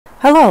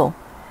Hello,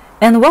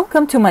 and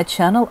welcome to my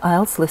channel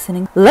IELTS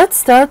Listening. Let's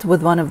start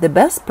with one of the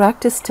best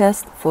practice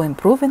tests for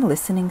improving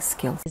listening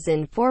skills. Is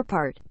in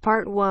four-part,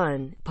 Part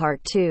 1,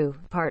 Part 2,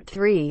 Part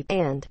 3,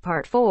 and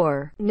Part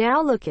 4.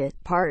 Now look at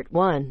Part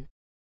 1.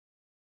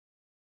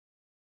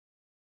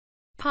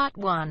 Part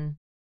 1.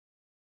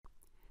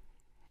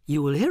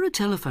 You will hear a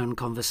telephone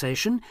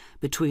conversation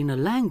between a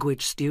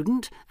language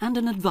student and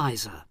an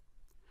advisor.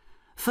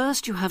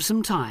 First, you have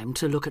some time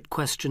to look at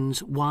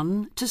questions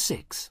 1 to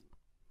 6.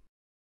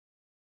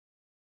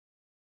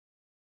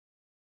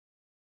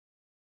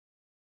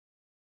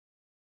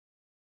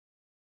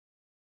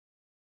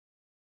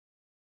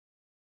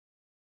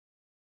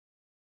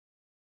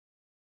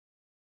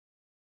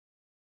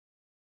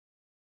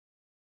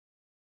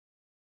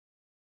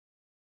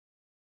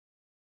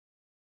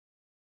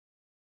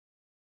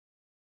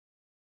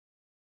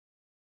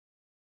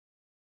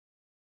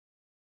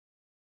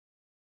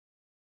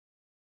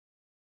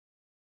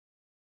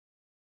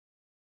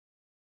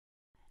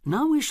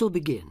 Now we shall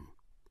begin.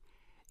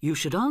 You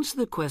should answer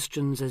the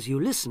questions as you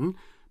listen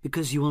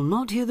because you will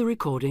not hear the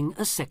recording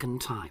a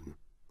second time.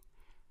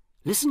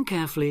 Listen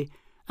carefully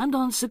and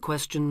answer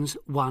questions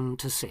 1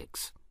 to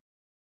 6.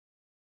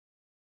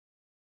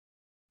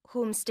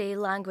 Homestay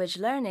Language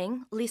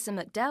Learning, Lisa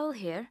McDowell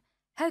here.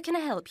 How can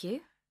I help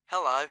you?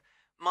 Hello,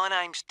 my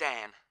name's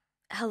Dan,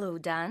 Hello,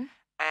 Dan.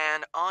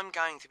 and I'm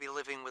going to be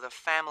living with a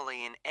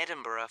family in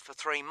Edinburgh for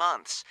 3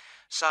 months,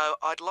 so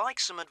I'd like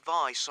some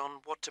advice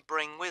on what to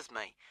bring with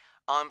me.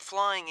 I'm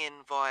flying in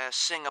via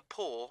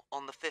Singapore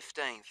on the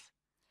 15th.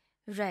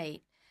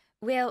 Right.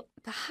 Well,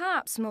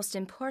 perhaps most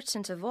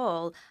important of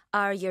all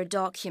are your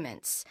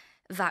documents.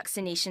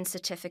 Vaccination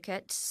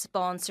certificate,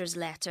 sponsor's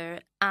letter,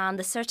 and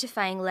the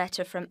certifying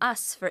letter from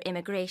us for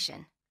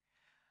immigration.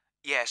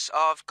 Yes,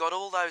 I've got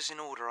all those in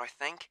order, I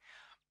think.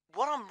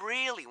 What I'm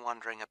really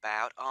wondering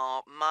about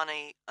are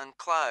money and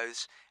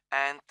clothes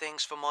and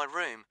things for my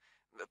room.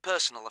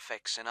 Personal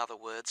effects, in other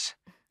words.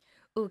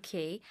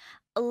 OK,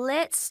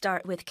 let's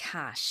start with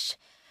cash.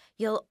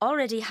 You'll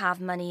already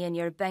have money in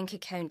your bank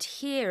account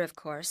here, of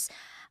course,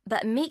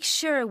 but make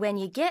sure when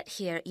you get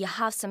here you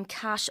have some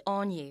cash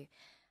on you.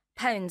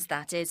 Pounds,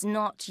 that is,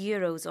 not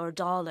euros or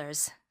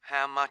dollars.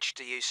 How much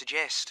do you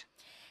suggest?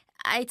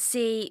 I'd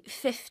say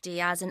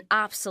 50 as an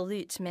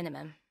absolute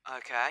minimum.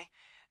 OK.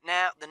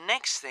 Now, the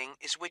next thing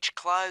is which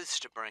clothes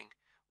to bring.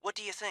 What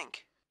do you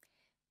think?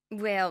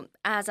 Well,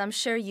 as I'm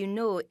sure you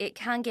know, it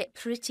can get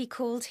pretty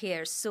cold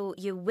here, so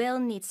you will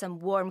need some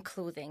warm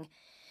clothing.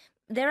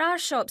 There are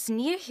shops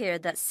near here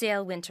that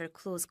sell winter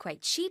clothes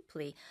quite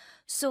cheaply,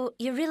 so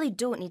you really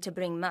don't need to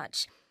bring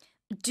much.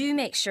 Do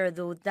make sure,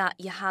 though, that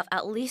you have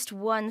at least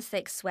one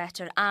thick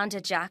sweater and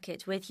a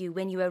jacket with you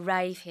when you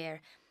arrive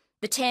here.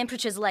 The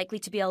temperature's likely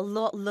to be a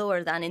lot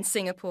lower than in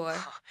Singapore.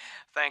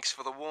 Thanks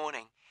for the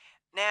warning.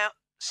 Now,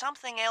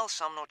 something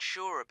else I'm not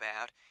sure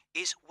about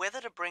is whether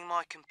to bring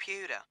my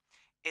computer.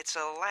 It's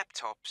a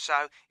laptop,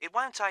 so it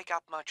won't take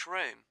up much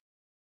room.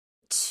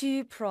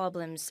 2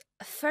 problems.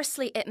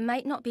 Firstly, it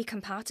might not be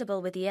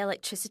compatible with the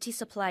electricity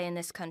supply in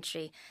this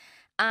country.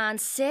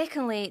 And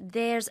secondly,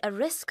 there's a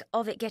risk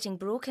of it getting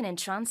broken in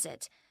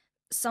transit.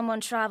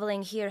 Someone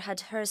travelling here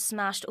had hers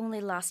smashed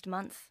only last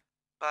month.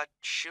 But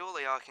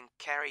surely I can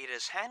carry it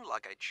as hand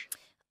luggage.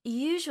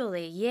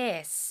 Usually,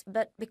 yes,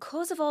 but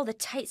because of all the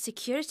tight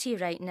security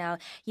right now,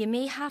 you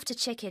may have to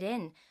check it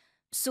in.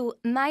 So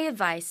my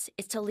advice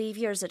is to leave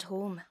yours at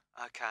home.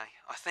 OK,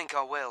 I think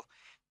I will.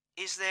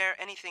 Is there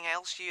anything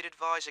else you'd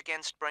advise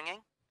against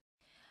bringing?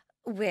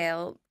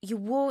 Well, you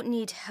won't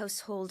need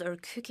household or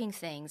cooking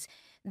things.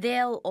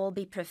 They'll all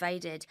be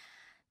provided.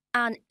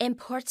 And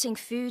importing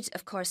food,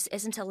 of course,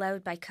 isn't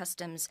allowed by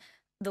customs,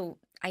 though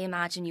I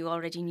imagine you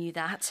already knew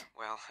that.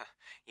 Well,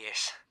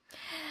 yes.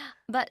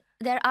 But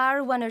there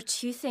are 1 or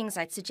 2 things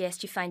I'd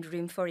suggest you find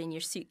room for in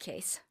your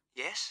suitcase.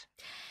 Yes?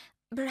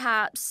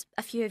 Perhaps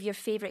a few of your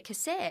favourite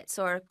cassettes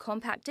or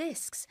compact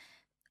discs.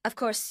 Of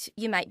course,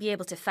 you might be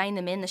able to find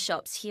them in the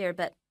shops here,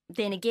 but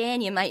then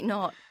again, you might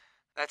not.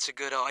 That's a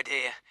good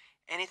idea.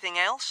 Anything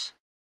else?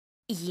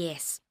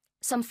 Yes,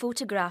 some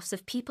photographs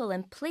of people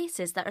and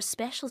places that are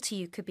special to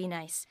you could be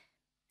nice.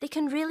 They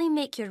can really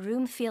make your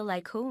room feel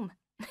like home.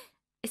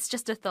 It's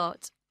just a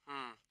thought.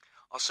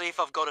 I'll see if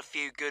I've got a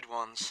few good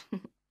ones.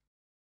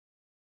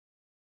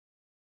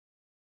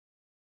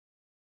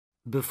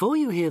 Before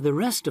you hear the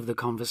rest of the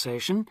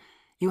conversation,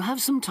 you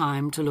have some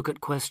time to look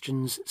at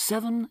questions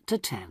 7 to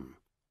 10.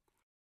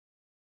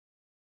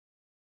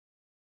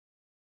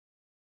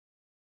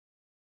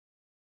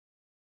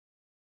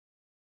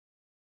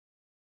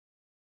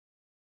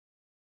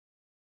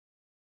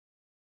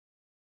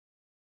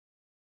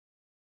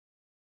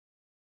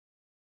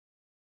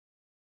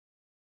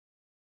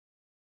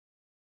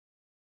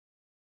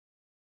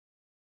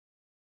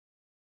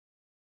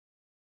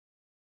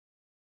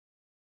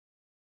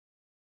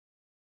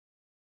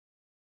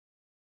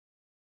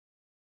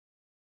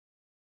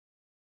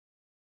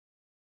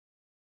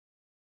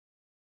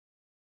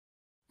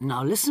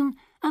 Now listen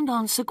and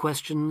answer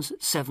questions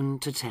 7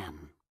 to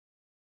 10.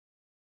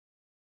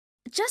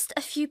 Just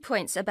a few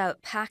points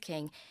about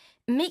packing.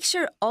 Make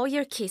sure all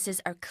your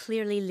cases are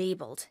clearly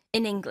labelled,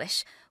 in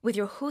English, with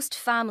your host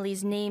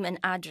family's name and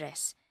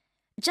address,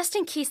 just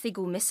in case they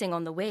go missing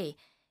on the way.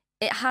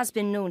 It has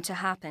been known to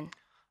happen.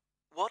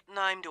 What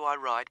name do I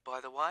write,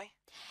 by the way?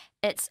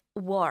 It's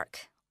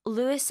Wark.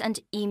 Lewis and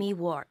Amy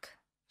Wark.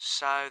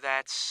 So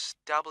that's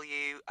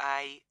W-A-L-K?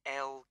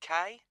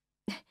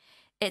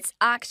 It's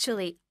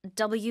actually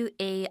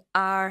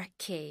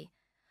W-A-R-K.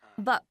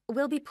 But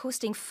we'll be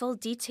posting full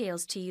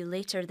details to you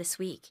later this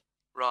week.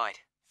 Right,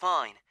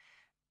 fine.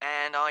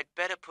 And I'd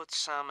better put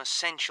some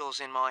essentials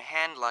in my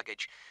hand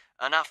luggage,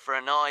 enough for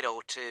a night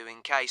or two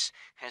in case,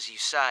 as you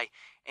say,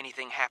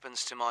 anything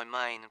happens to my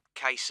main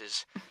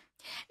cases.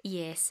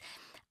 Yes,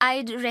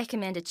 I'd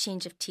recommend a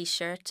change of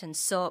t-shirt and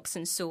socks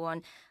and so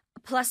on,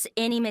 plus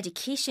any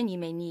medication you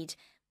may need,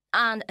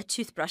 and a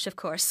toothbrush, of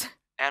course.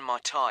 And my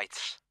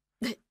tights.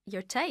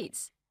 Your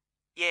tights?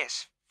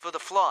 Yes, for the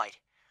flight.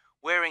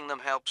 Wearing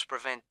them helps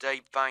prevent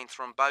deep vein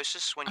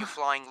thrombosis when you're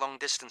flying long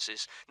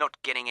distances, not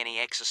getting any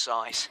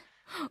exercise.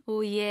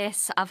 Oh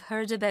yes, I've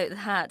heard about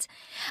that.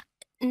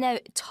 Now,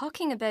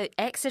 talking about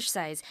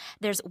exercise,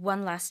 there's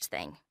one last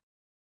thing.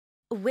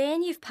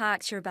 When you've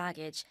packed your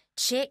baggage,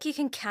 check you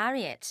can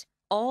carry it,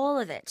 all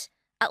of it,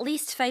 at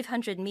least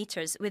 500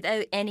 metres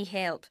without any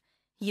help.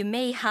 You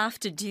may have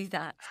to do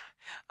that.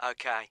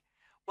 Okay.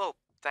 Well,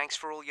 thanks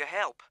for all your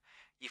help.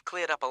 You've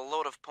cleared up a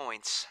lot of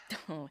points.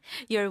 Oh,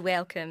 you're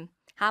welcome.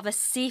 Have a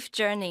safe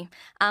journey,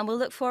 and we'll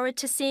look forward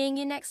to seeing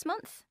you next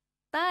month.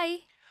 Bye.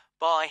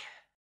 Bye.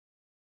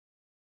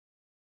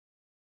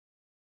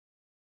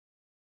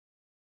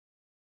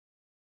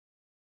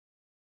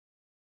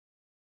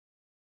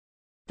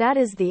 That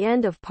is the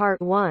end of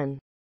part 1.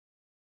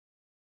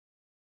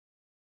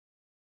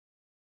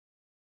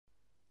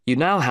 You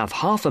now have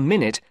half a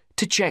minute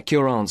to check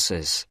your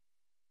answers.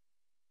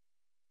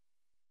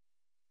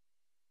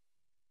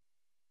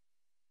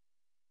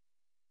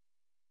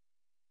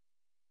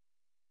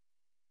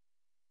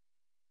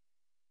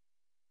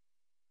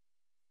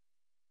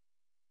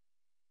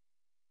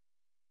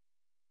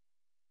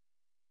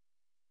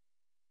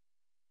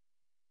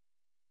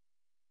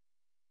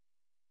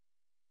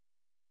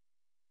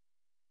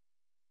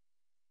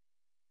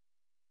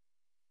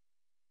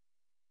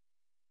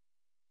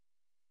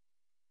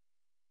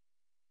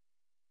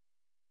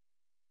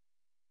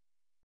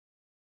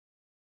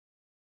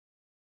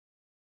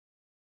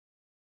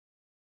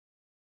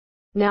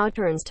 Now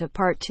turns to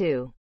part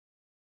 2.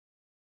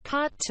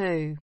 Part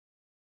 2.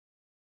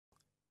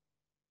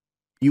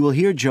 You will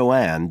hear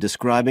Joanne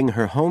describing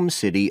her home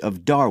city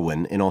of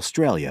Darwin in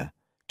Australia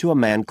to a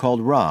man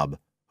called Rob,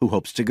 who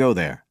hopes to go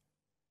there.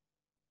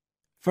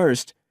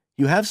 First,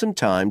 you have some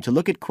time to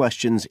look at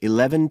questions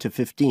 11 to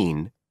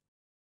 15.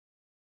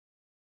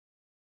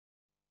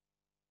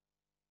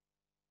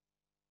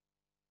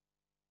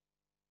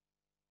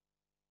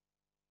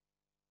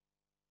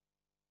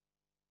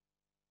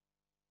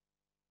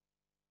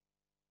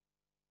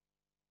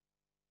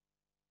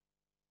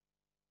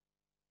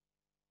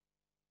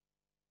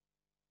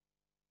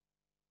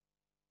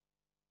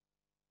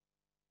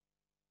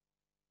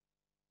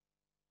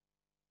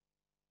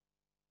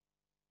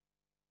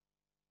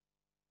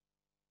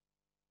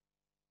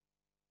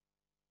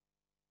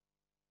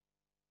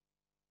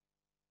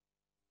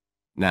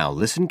 Now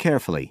listen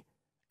carefully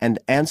and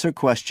answer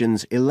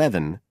questions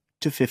 11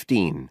 to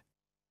 15.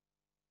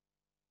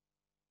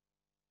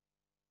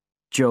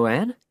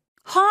 Joanne?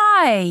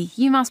 Hi,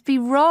 you must be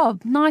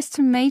Rob. Nice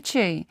to meet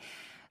you.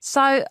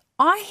 So,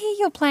 I hear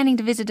you're planning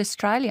to visit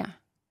Australia.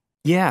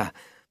 Yeah,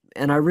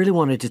 and I really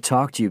wanted to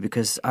talk to you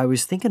because I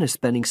was thinking of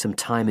spending some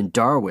time in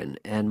Darwin,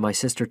 and my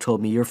sister told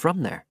me you're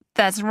from there.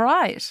 That's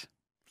right.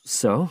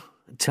 So,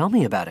 tell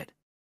me about it.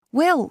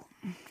 Well,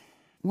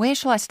 where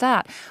shall I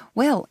start?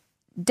 Well,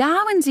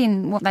 Darwin's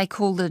in what they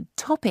call the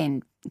top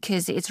end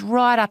because it's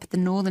right up at the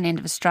northern end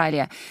of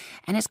Australia,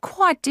 and it's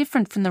quite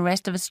different from the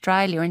rest of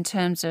Australia in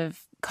terms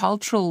of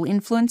cultural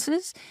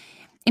influences.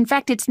 In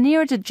fact, it's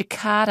nearer to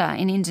Jakarta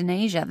in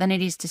Indonesia than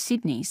it is to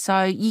Sydney,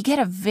 so you get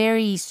a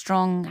very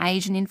strong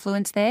Asian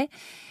influence there.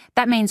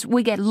 That means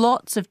we get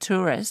lots of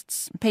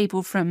tourists.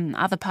 People from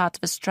other parts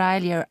of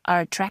Australia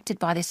are attracted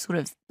by this sort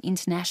of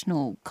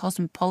international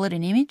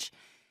cosmopolitan image.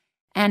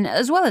 And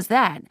as well as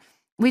that,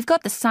 we've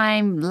got the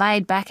same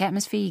laid-back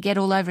atmosphere you get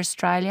all over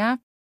Australia,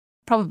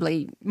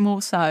 probably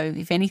more so,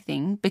 if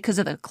anything, because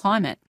of the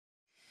climate.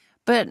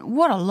 But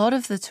what a lot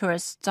of the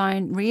tourists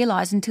don't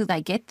realise until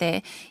they get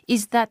there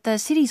is that the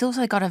city's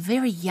also got a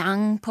very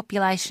young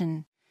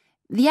population.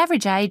 The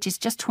average age is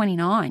just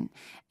 29,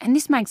 and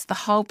this makes the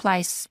whole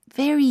place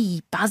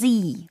very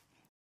buzzy.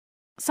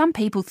 Some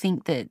people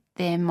think that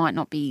there might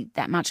not be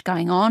that much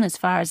going on as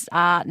far as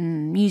art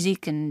and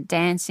music and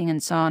dancing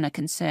and so on are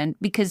concerned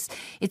because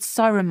it's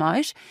so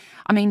remote.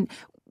 I mean,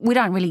 we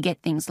don't really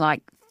get things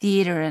like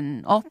theatre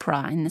and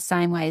opera in the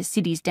same way as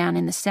cities down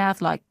in the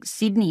south like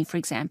Sydney, for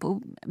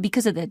example,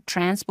 because of the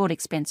transport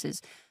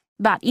expenses.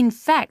 But in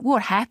fact,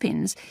 what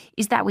happens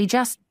is that we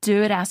just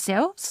do it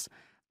ourselves.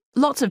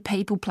 Lots of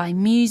people play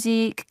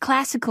music,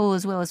 classical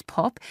as well as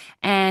pop,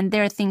 and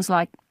there are things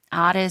like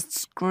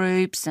artists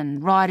groups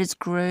and writers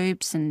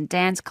groups and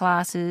dance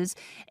classes.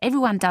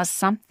 Everyone does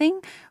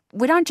something.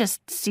 We don't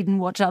just sit and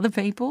watch other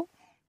people.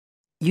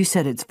 You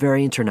said it's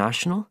very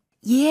international?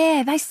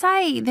 Yeah, they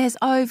say there's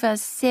over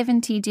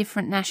 70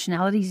 different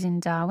nationalities in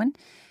Darwin.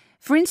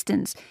 For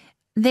instance,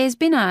 there's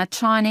been a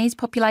Chinese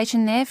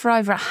population there for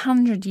over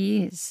 100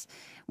 years.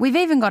 We've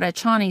even got a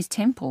Chinese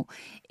temple.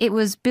 It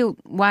was built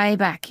way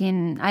back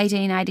in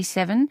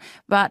 1887,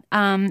 but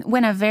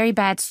when a very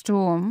bad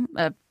storm,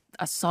 a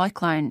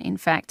cyclone in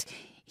fact,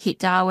 hit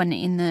Darwin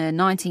in the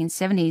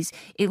 1970s,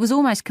 it was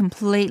almost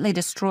completely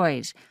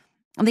destroyed.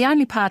 The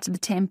only parts of the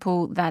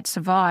temple that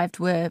survived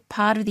were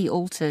part of the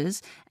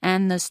altars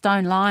and the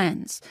stone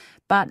lions.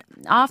 But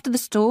after the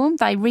storm,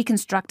 they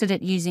reconstructed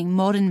it using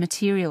modern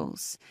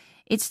materials.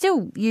 It's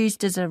still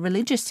used as a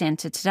religious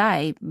centre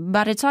today,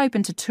 but it's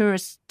open to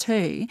tourists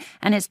too,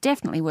 and it's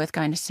definitely worth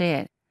going to see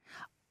it.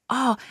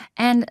 Oh,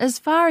 and as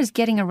far as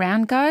getting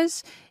around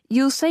goes,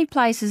 you'll see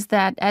places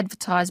that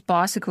advertise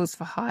bicycles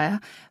for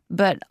hire,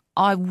 but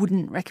I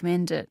wouldn't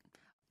recommend it.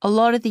 A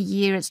lot of the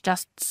year it's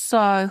just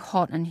so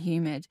hot and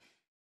humid.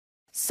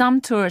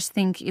 Some tourists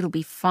think it'll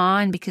be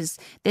fine because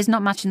there's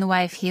not much in the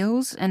way of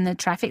hills and the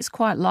traffic's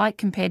quite light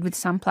compared with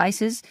some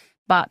places,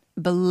 but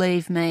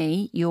believe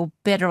me, you're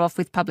better off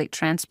with public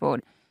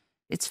transport.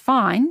 It's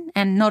fine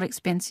and not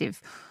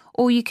expensive.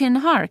 Or you can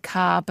hire a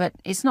car, but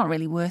it's not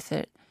really worth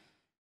it.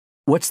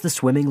 What's the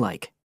swimming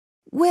like?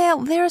 Well,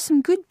 there are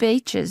some good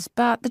beaches,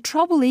 but the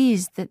trouble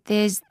is that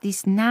there's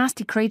this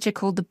nasty creature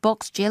called the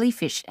box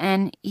jellyfish,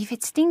 and if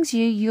it stings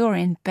you, you're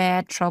in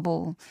bad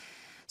trouble.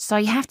 So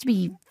you have to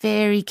be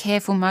very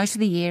careful most of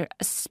the year,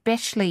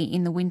 especially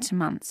in the winter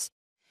months.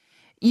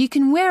 You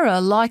can wear a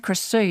lycra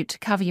suit to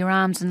cover your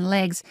arms and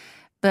legs,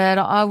 but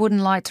I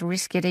wouldn't like to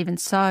risk it even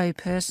so,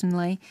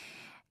 personally.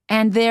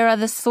 And there are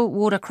the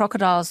saltwater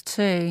crocodiles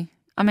too.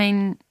 I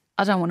mean,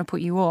 I don't want to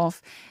put you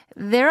off.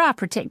 There are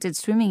protected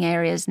swimming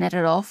areas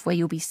netted off where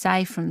you'll be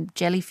safe from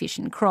jellyfish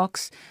and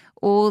crocs,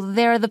 or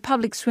there are the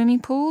public swimming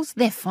pools.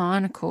 They're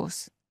fine, of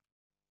course.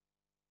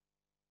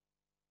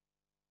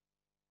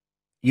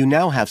 You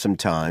now have some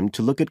time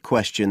to look at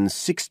questions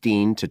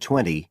 16 to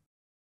 20.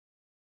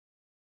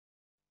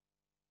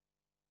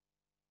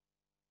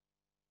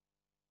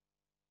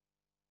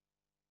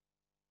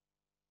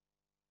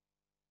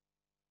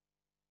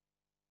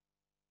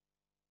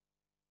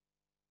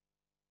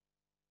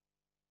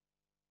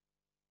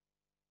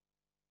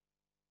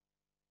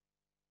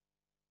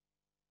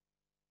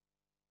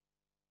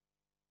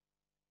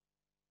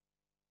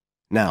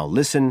 Now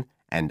listen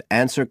and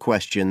answer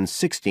questions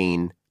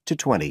 16 to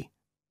 20.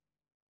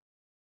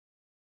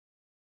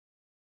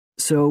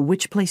 So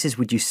which places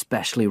would you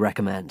specially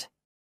recommend?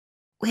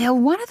 Well,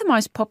 one of the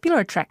most popular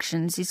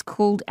attractions is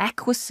called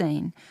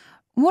Aquascene.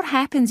 What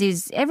happens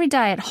is every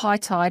day at high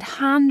tide,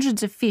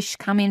 hundreds of fish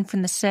come in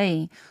from the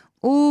sea,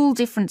 all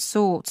different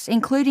sorts,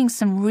 including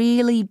some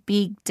really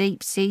big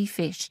deep sea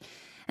fish.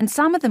 And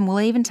some of them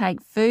will even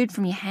take food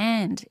from your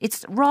hand.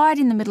 It's right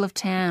in the middle of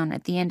town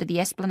at the end of the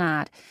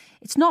esplanade.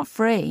 It's not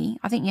free.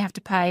 I think you have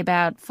to pay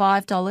about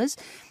 $5,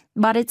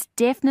 but it's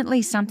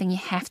definitely something you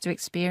have to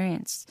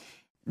experience.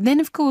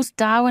 Then, of course,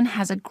 Darwin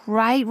has a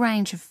great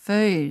range of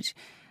food,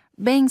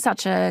 being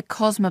such a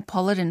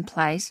cosmopolitan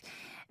place.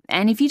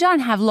 And if you don't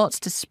have lots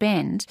to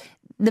spend,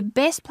 the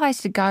best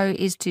place to go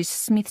is to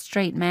Smith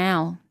Street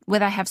Mall,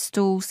 where they have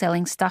stalls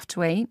selling stuff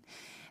to eat.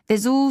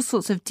 There's all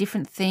sorts of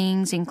different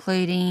things,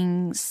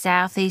 including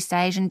Southeast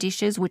Asian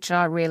dishes, which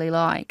I really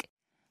like.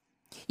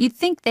 You'd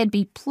think there'd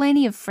be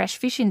plenty of fresh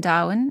fish in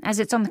Darwin, as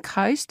it's on the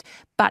coast,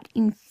 but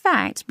in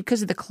fact,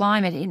 because of the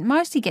climate, it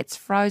mostly gets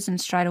frozen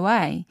straight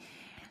away.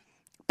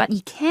 But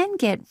you can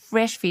get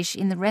fresh fish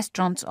in the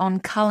restaurants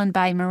on Cullen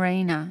Bay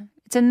Marina.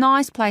 It's a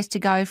nice place to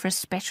go for a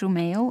special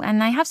meal,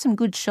 and they have some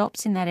good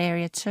shops in that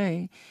area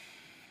too.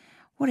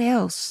 What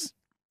else?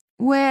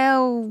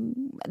 Well,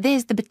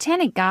 there's the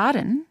Botanic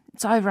Garden.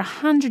 It's over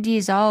 100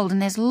 years old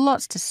and there's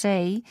lots to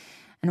see.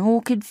 An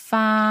orchid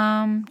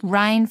farm,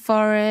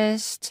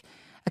 rainforest,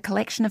 a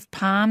collection of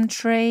palm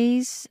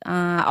trees,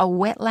 a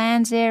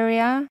wetlands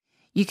area.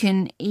 You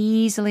can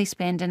easily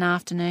spend an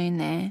afternoon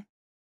there.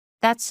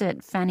 That's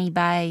at Fanny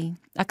Bay,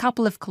 a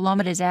couple of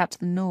kilometres out to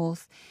the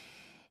north.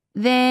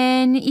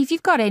 Then, if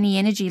you've got any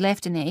energy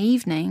left in the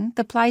evening,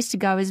 the place to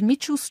go is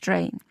Mitchell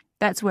Street.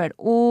 That's where it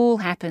all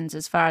happens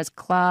as far as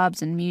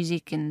clubs and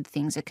music and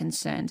things are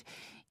concerned.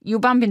 You'll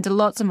bump into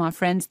lots of my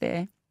friends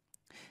there.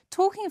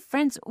 Talking of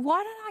friends,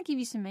 why don't I give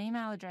you some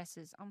email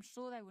addresses? I'm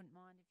sure they wouldn't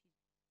mind.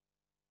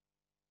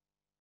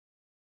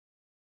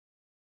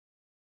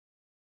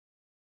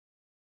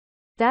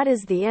 That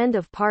is the end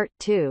of part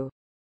 2.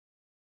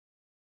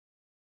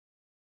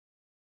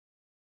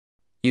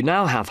 You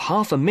now have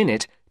half a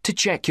minute to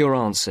check your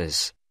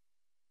answers.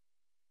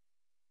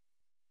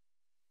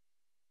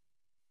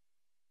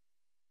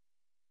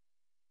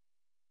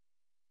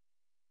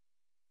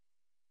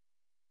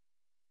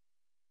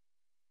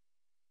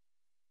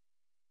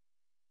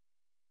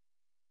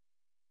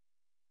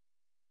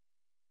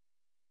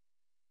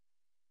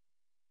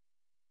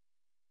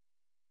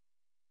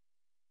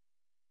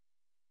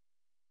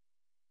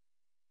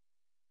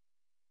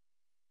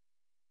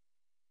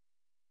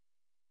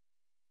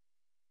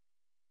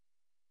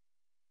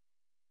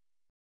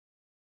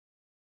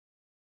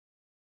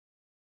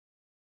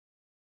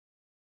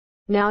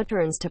 Now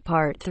turns to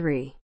part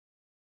 3.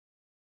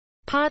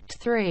 Part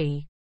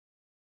 3.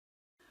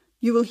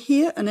 You will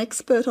hear an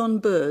expert on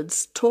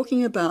birds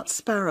talking about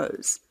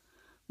sparrows,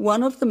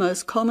 one of the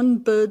most common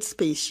bird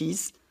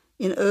species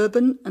in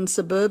urban and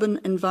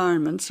suburban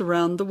environments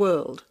around the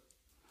world.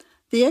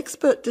 The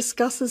expert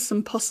discusses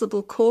some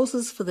possible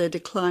causes for their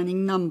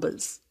declining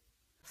numbers.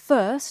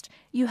 First,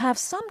 you have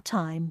some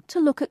time to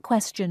look at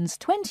questions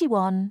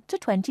 21 to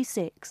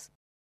 26.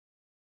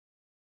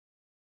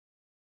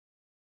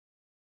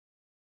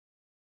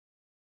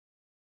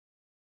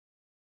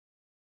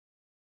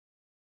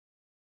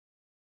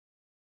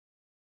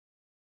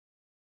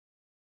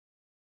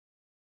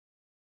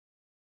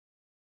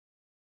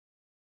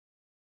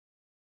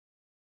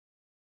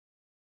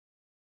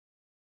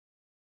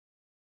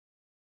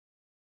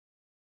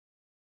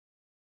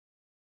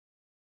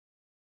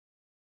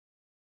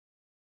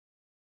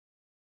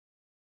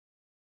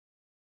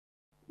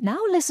 Now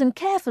listen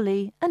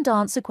carefully and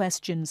answer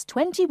questions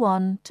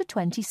 21 to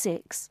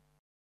 26.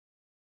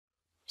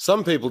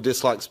 Some people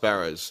dislike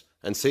sparrows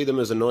and see them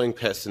as annoying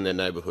pests in their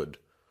neighbourhood.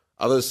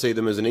 Others see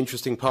them as an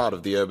interesting part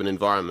of the urban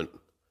environment.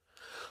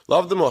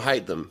 Love them or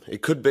hate them,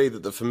 it could be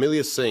that the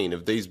familiar scene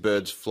of these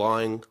birds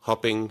flying,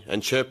 hopping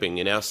and chirping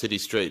in our city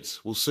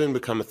streets will soon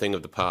become a thing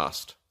of the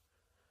past.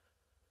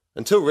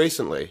 Until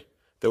recently,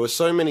 there were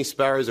so many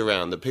sparrows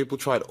around that people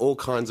tried all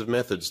kinds of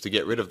methods to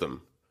get rid of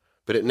them.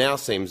 But it now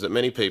seems that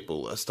many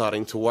people are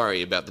starting to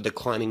worry about the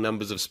declining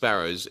numbers of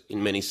sparrows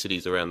in many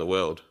cities around the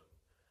world.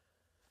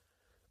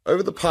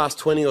 Over the past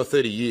 20 or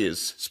 30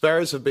 years,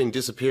 sparrows have been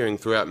disappearing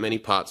throughout many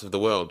parts of the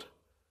world.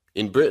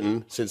 In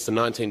Britain, since the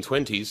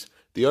 1920s,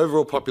 the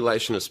overall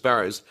population of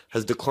sparrows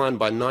has declined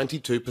by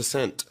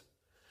 92%.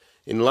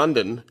 In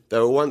London, they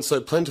were once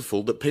so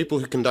plentiful that people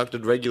who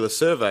conducted regular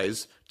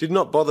surveys did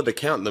not bother to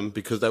count them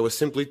because they were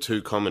simply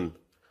too common.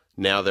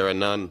 Now there are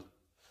none.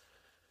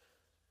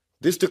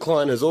 This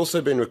decline has also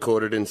been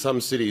recorded in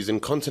some cities in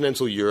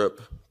continental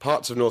Europe,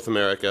 parts of North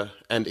America,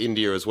 and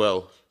India as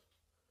well.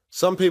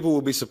 Some people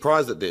will be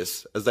surprised at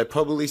this, as they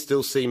probably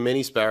still see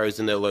many sparrows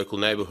in their local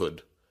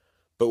neighbourhood.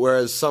 But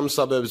whereas some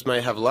suburbs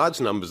may have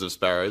large numbers of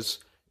sparrows,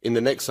 in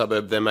the next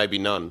suburb there may be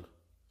none.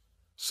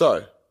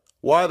 So,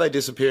 why are they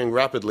disappearing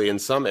rapidly in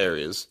some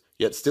areas,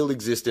 yet still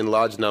exist in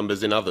large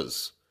numbers in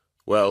others?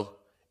 Well,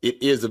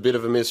 it is a bit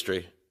of a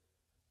mystery.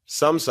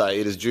 Some say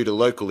it is due to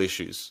local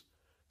issues.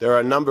 There are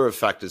a number of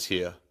factors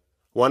here,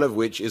 one of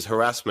which is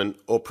harassment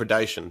or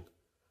predation.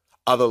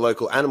 Other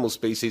local animal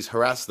species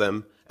harass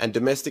them and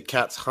domestic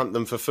cats hunt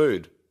them for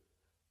food.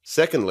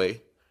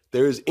 Secondly,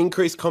 there is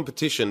increased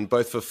competition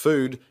both for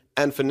food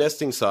and for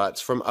nesting sites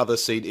from other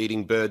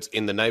seed-eating birds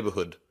in the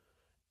neighbourhood.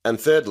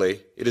 And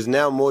thirdly, it is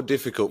now more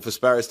difficult for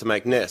sparrows to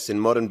make nests in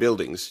modern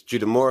buildings due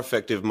to more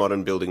effective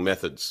modern building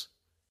methods.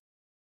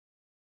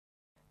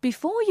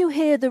 Before you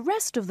hear the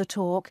rest of the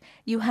talk,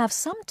 you have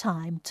some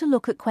time to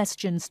look at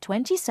questions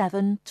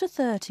 27 to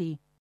 30.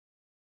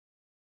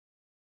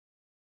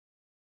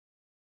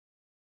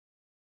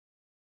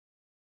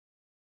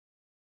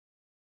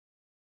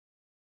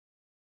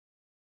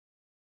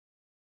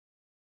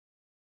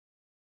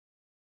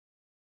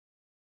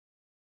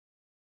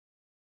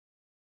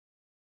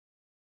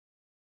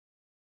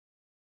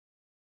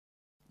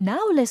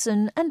 Now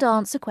listen and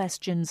answer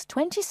questions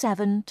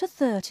 27 to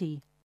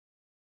 30.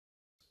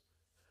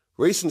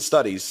 Recent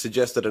studies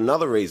suggest that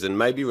another reason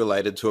may be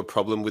related to a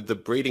problem with the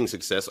breeding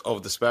success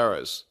of the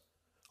sparrows.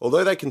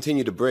 Although they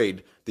continue to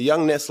breed, the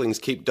young nestlings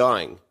keep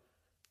dying.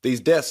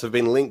 These deaths have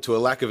been linked to a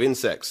lack of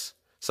insects,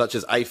 such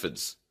as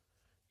aphids.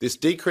 This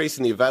decrease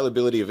in the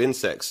availability of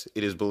insects,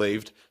 it is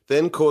believed,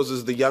 then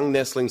causes the young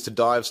nestlings to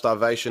die of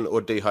starvation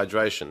or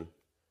dehydration.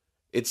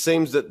 It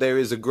seems that there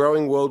is a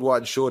growing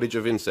worldwide shortage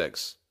of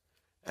insects,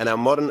 and our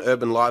modern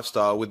urban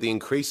lifestyle with the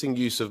increasing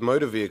use of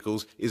motor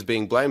vehicles is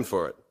being blamed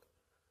for it.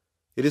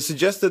 It is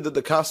suggested that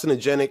the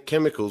carcinogenic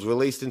chemicals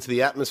released into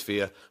the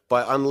atmosphere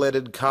by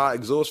unleaded car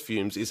exhaust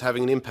fumes is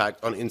having an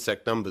impact on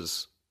insect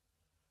numbers.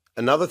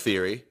 Another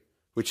theory,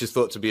 which is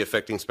thought to be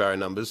affecting sparrow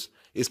numbers,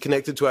 is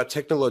connected to our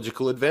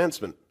technological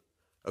advancement.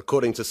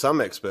 According to some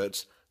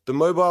experts, the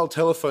mobile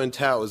telephone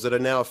towers that are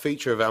now a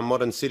feature of our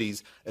modern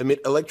cities emit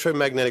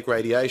electromagnetic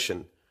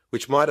radiation,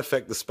 which might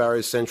affect the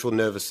sparrows' central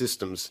nervous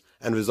systems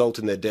and result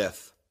in their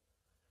death.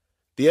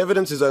 The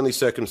evidence is only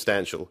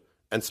circumstantial,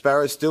 and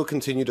sparrows still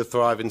continue to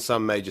thrive in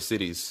some major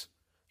cities.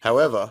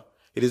 However,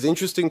 it is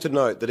interesting to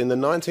note that in the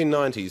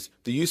 1990s,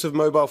 the use of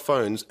mobile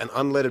phones and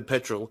unleaded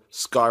petrol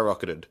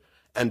skyrocketed,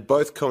 and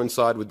both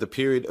coincide with the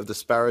period of the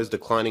sparrows'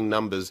 declining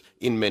numbers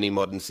in many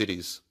modern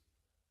cities.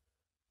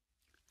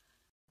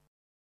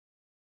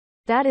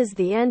 That is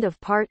the end of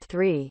part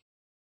 3.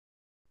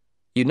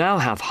 You now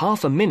have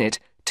half a minute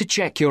to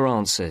check your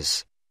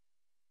answers.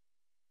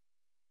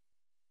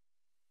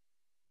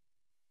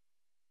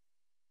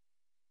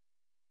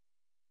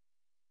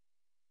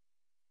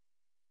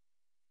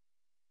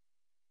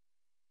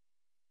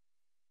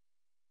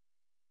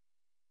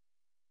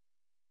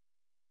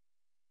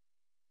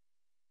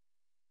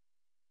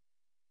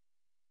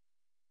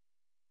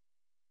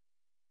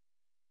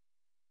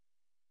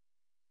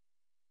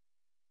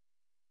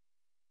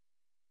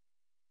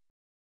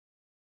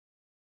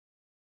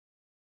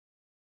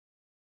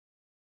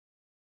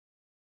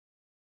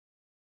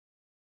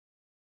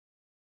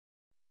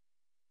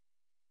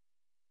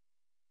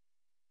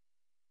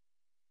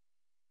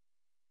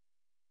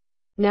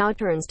 Now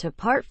turns to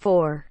Part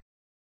 4.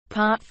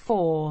 Part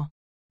 4.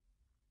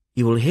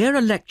 You will hear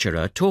a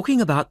lecturer talking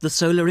about the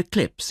solar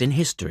eclipse in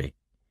history.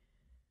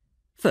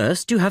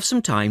 First, you have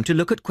some time to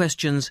look at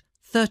questions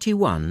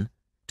 31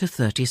 to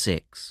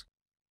 36.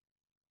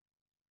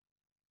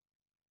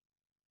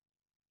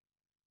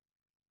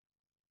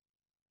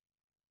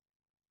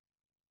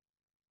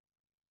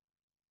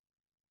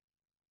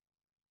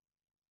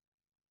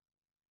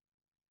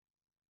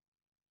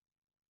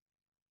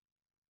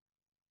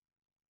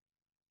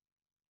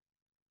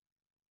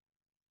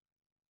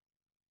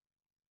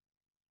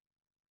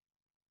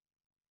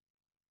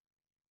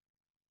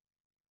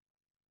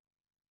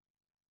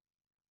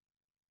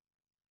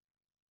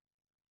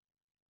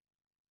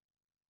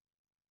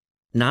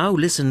 Now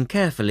listen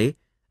carefully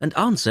and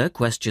answer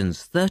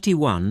questions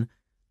 31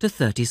 to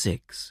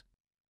 36.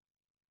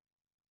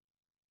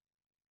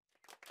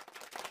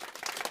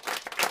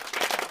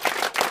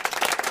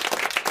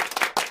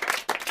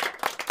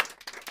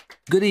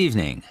 Good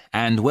evening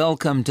and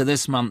welcome to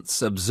this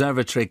month's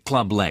Observatory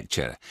Club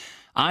lecture.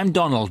 I'm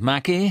Donald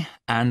Mackey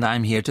and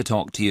I'm here to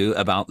talk to you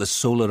about the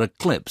solar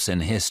eclipse in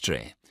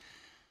history.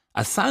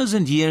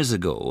 1,000 years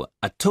ago,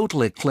 a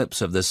total eclipse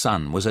of the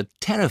sun was a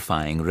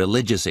terrifying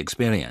religious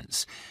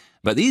experience.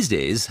 But these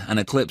days, an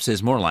eclipse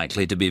is more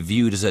likely to be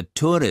viewed as a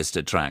tourist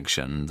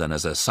attraction than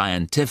as a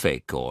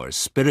scientific or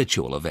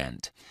spiritual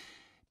event.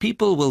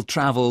 People will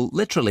travel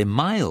literally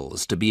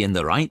miles to be in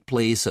the right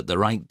place at the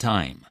right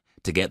time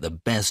to get the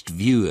best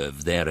view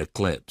of their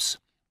eclipse.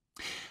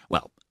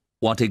 Well,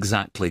 what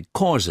exactly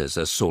causes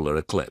a solar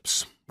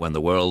eclipse when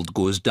the world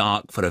goes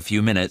dark for a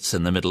few minutes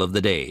in the middle of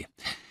the day?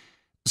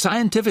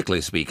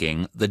 Scientifically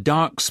speaking, the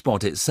dark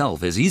spot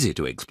itself is easy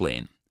to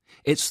explain.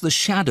 It's the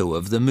shadow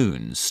of the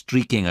moon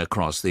streaking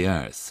across the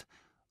Earth.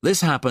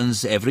 This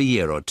happens every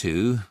year or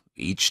two,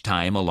 each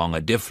time along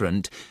a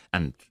different,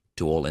 and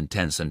to all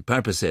intents and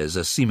purposes,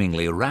 a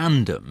seemingly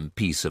random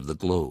piece of the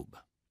globe.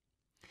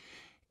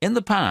 In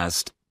the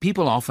past,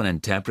 people often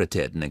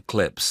interpreted an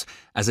eclipse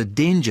as a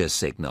danger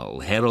signal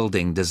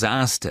heralding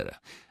disaster,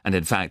 and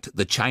in fact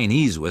the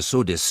Chinese were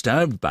so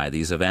disturbed by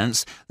these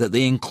events that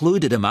they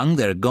included among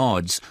their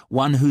gods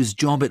one whose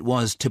job it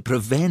was to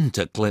prevent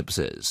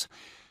eclipses.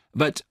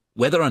 But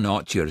whether or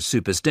not you're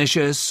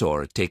superstitious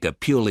or take a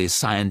purely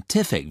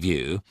scientific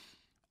view,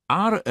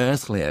 our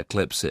earthly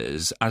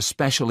eclipses are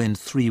special in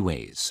three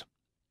ways.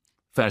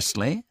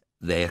 Firstly,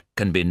 there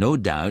can be no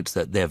doubt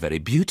that they're very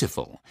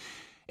beautiful.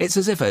 It's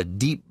as if a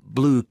deep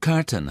blue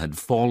curtain had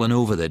fallen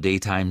over the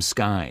daytime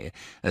sky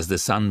as the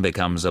sun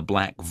becomes a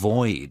black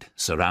void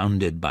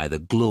surrounded by the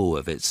glow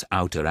of its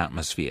outer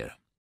atmosphere.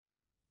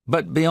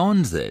 But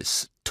beyond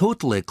this,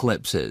 total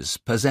eclipses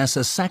possess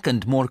a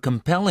second, more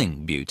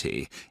compelling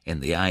beauty in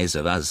the eyes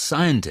of us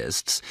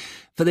scientists,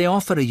 for they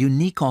offer a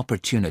unique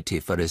opportunity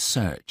for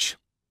research.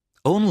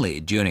 Only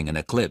during an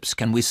eclipse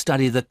can we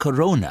study the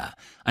corona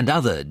and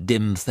other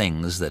dim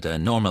things that are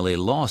normally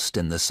lost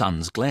in the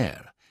sun's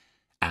glare.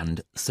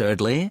 And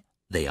thirdly,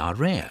 they are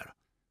rare.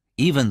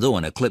 Even though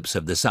an eclipse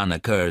of the sun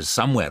occurs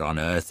somewhere on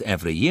Earth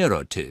every year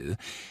or two,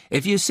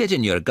 if you sit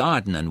in your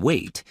garden and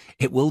wait,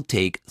 it will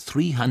take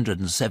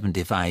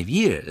 375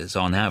 years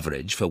on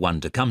average for one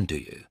to come to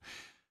you.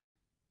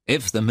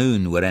 If the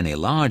moon were any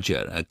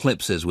larger,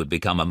 eclipses would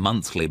become a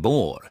monthly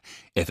bore.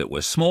 If it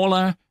were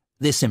smaller,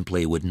 they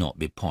simply would not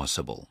be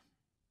possible.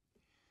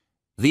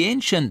 The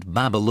ancient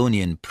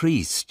Babylonian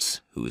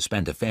priests, who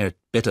spent a fair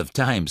bit of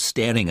time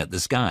staring at the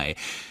sky,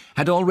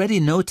 had already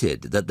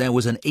noted that there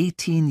was an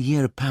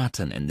 18-year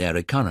pattern in their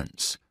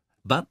occurrence,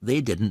 but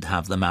they didn't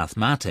have the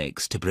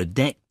mathematics to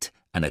predict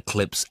an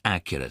eclipse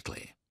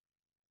accurately.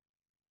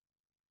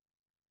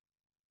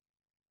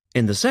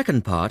 In the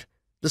second part,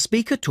 the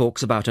speaker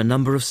talks about a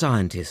number of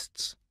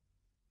scientists.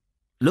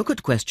 Look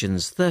at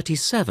questions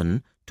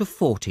 37 to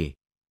 40.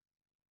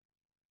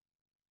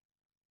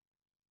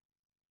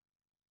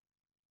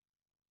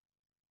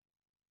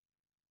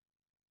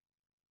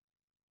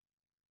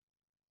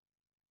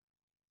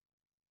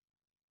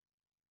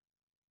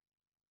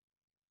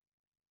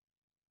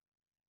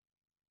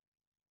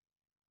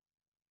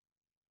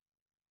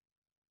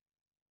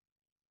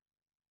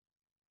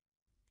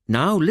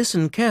 Now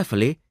listen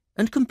carefully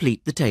and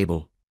complete the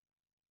table.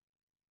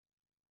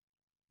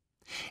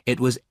 It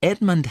was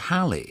Edmund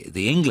Halley,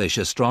 the English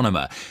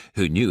astronomer,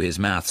 who knew his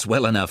maths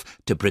well enough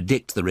to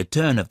predict the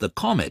return of the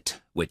comet,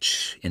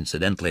 which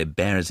incidentally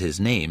bears his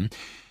name,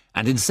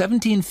 and in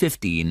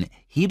 1715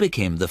 he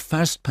became the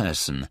first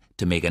person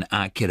to make an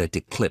accurate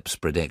eclipse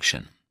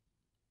prediction.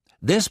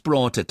 This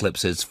brought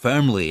eclipses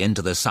firmly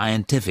into the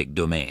scientific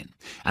domain,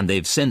 and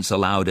they've since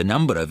allowed a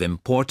number of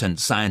important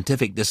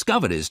scientific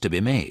discoveries to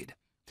be made.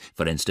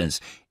 For instance,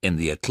 in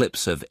the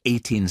eclipse of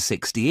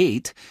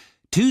 1868,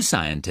 two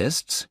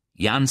scientists,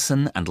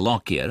 Janssen and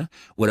Lockyer,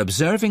 were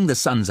observing the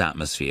sun's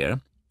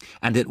atmosphere,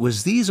 and it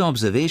was these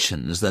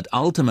observations that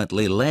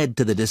ultimately led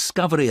to the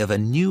discovery of a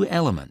new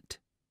element.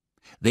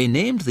 They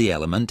named the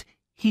element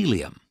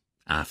helium,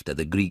 after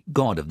the Greek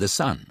god of the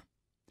sun.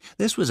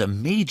 This was a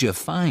major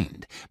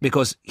find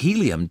because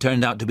helium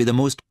turned out to be the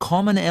most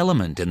common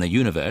element in the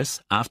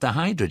universe after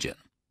hydrogen.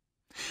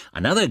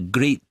 Another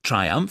great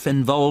triumph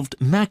involved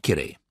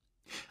Mercury.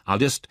 I'll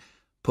just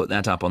put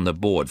that up on the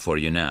board for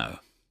you now.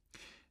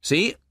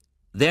 See,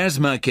 there's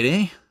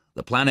Mercury,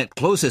 the planet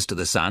closest to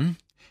the Sun,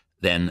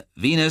 then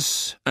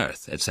Venus,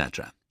 Earth,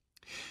 etc.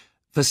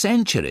 For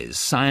centuries,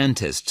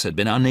 scientists had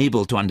been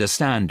unable to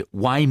understand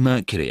why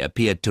Mercury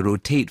appeared to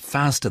rotate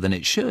faster than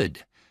it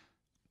should.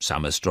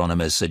 Some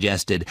astronomers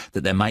suggested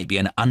that there might be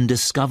an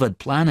undiscovered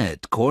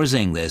planet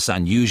causing this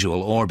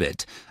unusual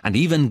orbit, and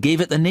even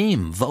gave it the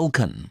name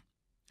Vulcan.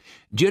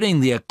 During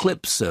the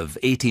eclipse of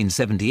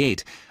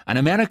 1878, an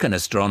American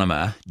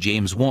astronomer,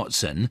 James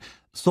Watson,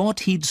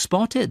 thought he'd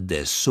spotted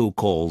this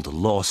so-called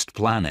lost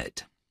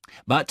planet.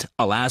 But,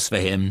 alas for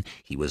him,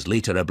 he was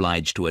later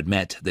obliged to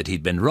admit that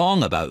he'd been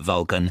wrong about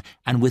Vulcan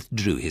and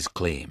withdrew his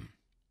claim.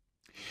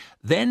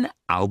 Then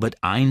Albert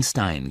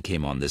Einstein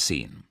came on the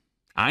scene.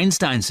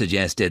 Einstein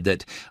suggested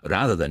that,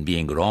 rather than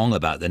being wrong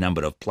about the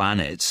number of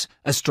planets,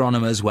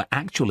 astronomers were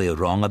actually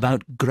wrong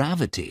about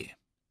gravity.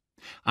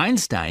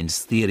 Einstein's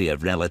theory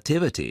of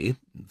relativity,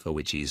 for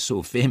which he's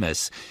so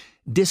famous,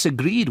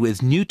 disagreed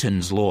with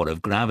Newton's law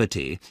of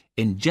gravity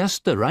in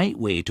just the right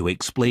way to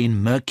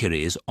explain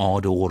Mercury's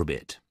odd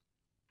orbit.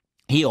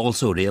 He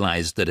also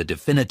realized that a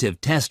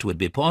definitive test would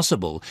be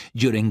possible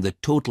during the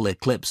total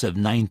eclipse of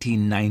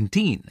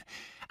 1919,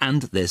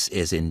 and this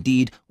is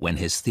indeed when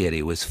his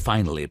theory was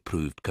finally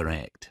proved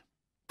correct.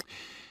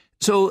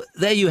 So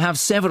there you have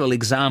several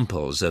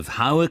examples of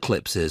how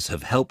eclipses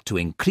have helped to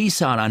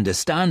increase our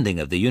understanding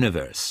of the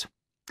universe.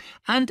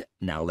 And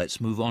now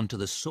let's move on to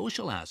the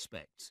social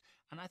aspects,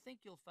 and I think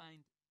you'll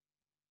find...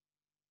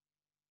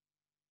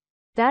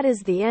 That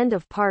is the end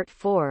of part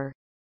 4.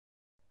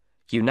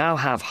 You now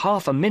have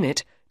half a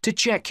minute to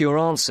check your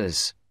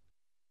answers.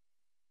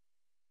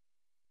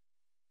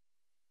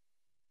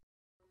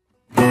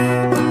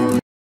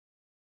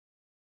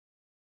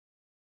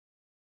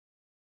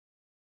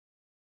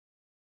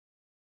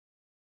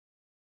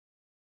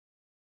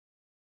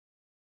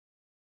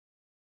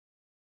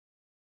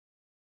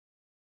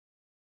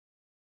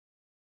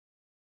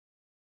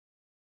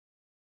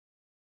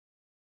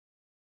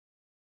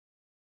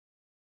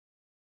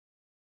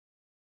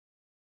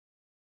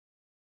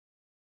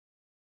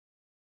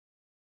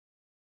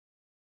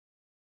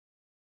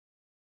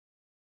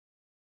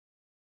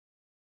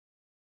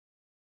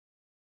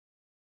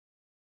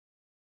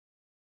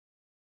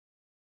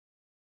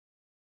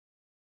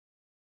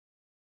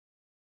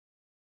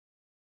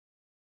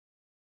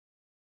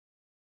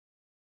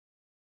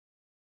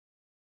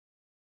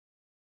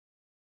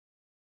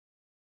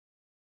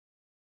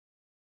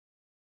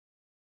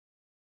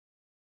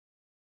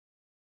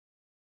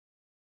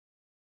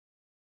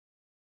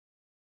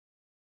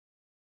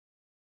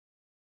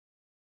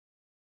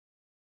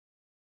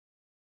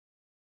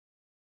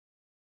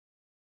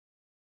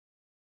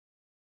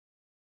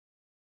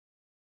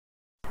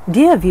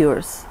 Dear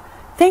viewers,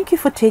 thank you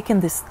for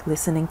taking this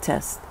listening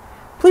test.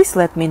 Please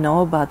let me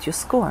know about your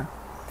score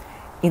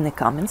in the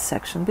comments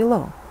section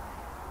below.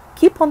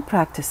 Keep on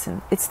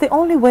practicing. It's the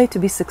only way to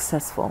be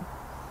successful.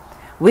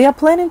 We are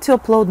planning to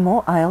upload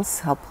more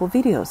IELTS helpful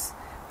videos.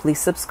 Please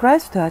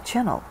subscribe to our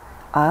channel,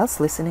 IELTS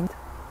Listening.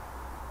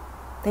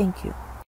 Thank you.